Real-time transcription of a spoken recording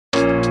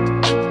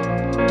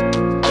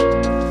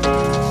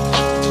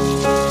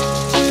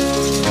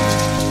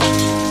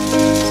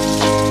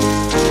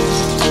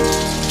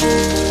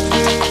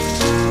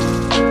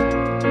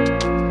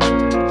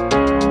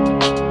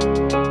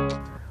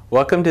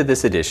Welcome to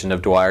this edition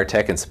of Dwyer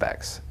Tech and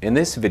Specs. In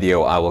this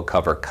video I will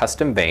cover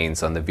custom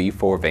vanes on the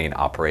V4 vane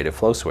operated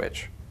flow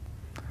switch.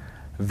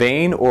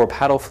 Vane or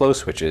paddle flow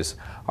switches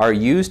are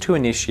used to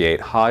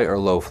initiate high or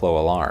low flow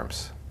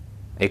alarms.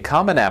 A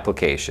common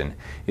application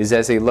is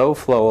as a low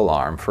flow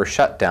alarm for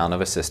shutdown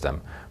of a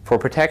system for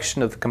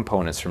protection of the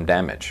components from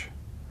damage.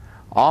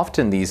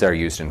 Often these are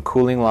used in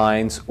cooling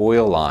lines,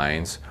 oil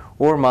lines,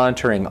 or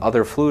monitoring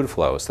other fluid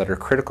flows that are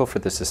critical for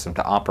the system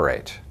to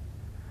operate.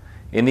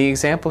 In the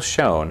example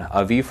shown,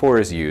 a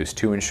V4 is used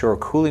to ensure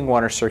cooling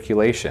water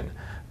circulation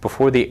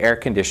before the air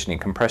conditioning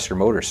compressor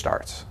motor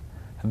starts.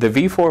 The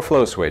V4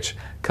 flow switch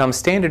comes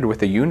standard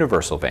with a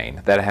universal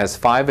vane that has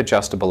 5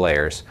 adjustable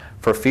layers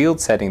for field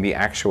setting the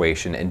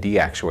actuation and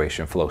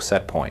deactuation flow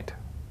set point.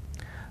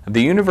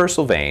 The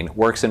universal vane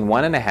works in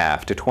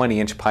 1.5 to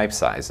 20-inch pipe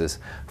sizes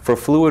for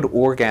fluid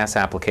or gas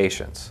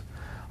applications.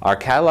 Our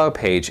catalog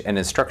page and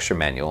instruction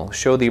manual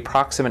show the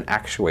approximate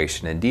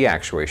actuation and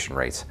deactuation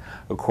rates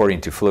according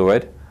to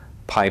fluid,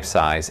 pipe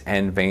size,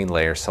 and vane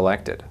layer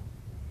selected.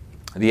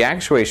 The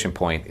actuation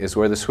point is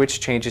where the switch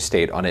changes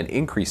state on an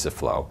increase of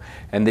flow,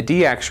 and the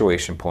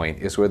deactuation point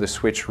is where the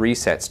switch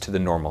resets to the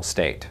normal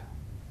state.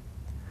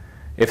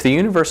 If the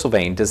universal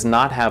vane does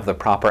not have the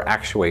proper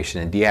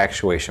actuation and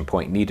deactuation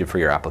point needed for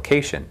your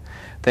application,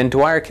 then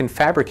Dwyer can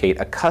fabricate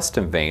a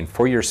custom vane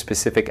for your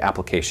specific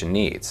application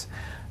needs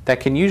that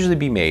can usually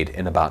be made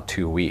in about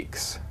 2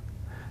 weeks.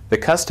 The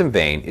custom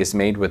vane is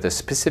made with a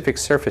specific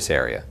surface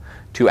area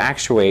to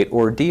actuate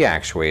or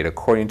deactuate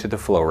according to the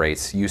flow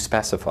rates you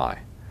specify.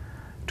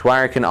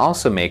 Dwyer can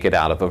also make it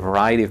out of a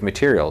variety of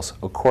materials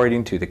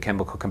according to the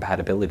chemical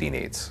compatibility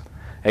needs.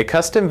 A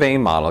custom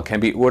vane model can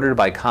be ordered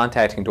by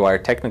contacting Dwyer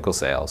Technical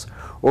Sales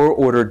or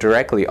ordered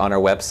directly on our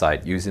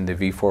website using the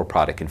V4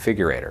 product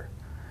configurator.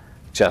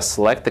 Just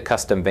select the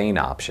custom vane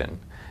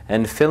option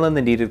and fill in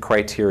the needed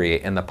criteria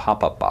in the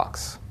pop-up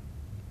box.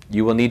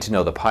 You will need to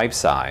know the pipe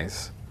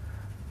size,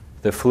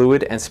 the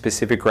fluid and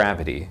specific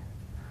gravity,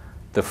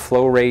 the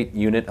flow rate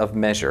unit of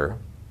measure,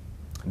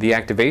 the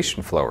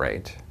activation flow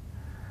rate,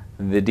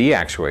 the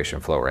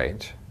deactuation flow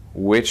rate,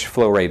 which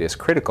flow rate is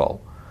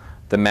critical,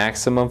 the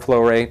maximum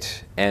flow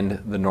rate,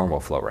 and the normal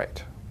flow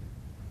rate.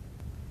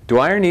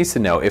 Dwyer needs to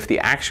know if the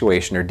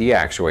actuation or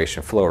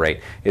deactuation flow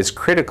rate is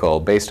critical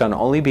based on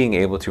only being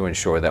able to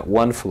ensure that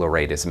one flow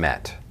rate is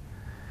met.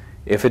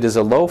 If it is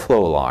a low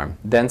flow alarm,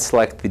 then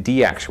select the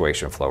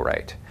deactuation flow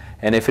rate.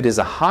 And if it is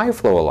a high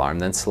flow alarm,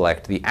 then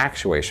select the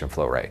actuation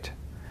flow rate.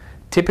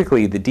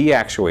 Typically, the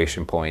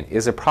deactuation point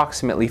is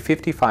approximately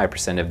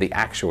 55% of the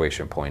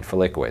actuation point for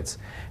liquids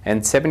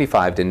and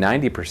 75 to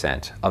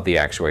 90% of the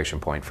actuation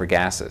point for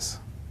gases.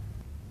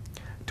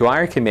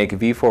 Dwyer can make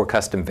V4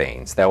 custom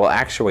vanes that will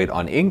actuate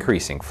on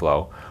increasing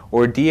flow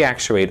or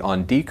deactuate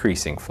on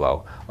decreasing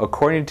flow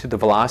according to the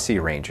velocity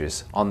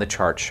ranges on the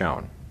chart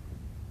shown.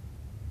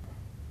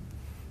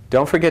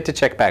 Don't forget to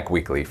check back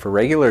weekly for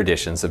regular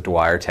editions of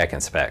Dwyer Tech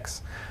and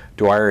Specs.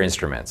 Dwyer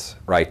Instruments.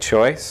 Right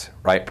choice,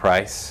 right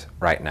price,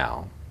 right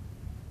now.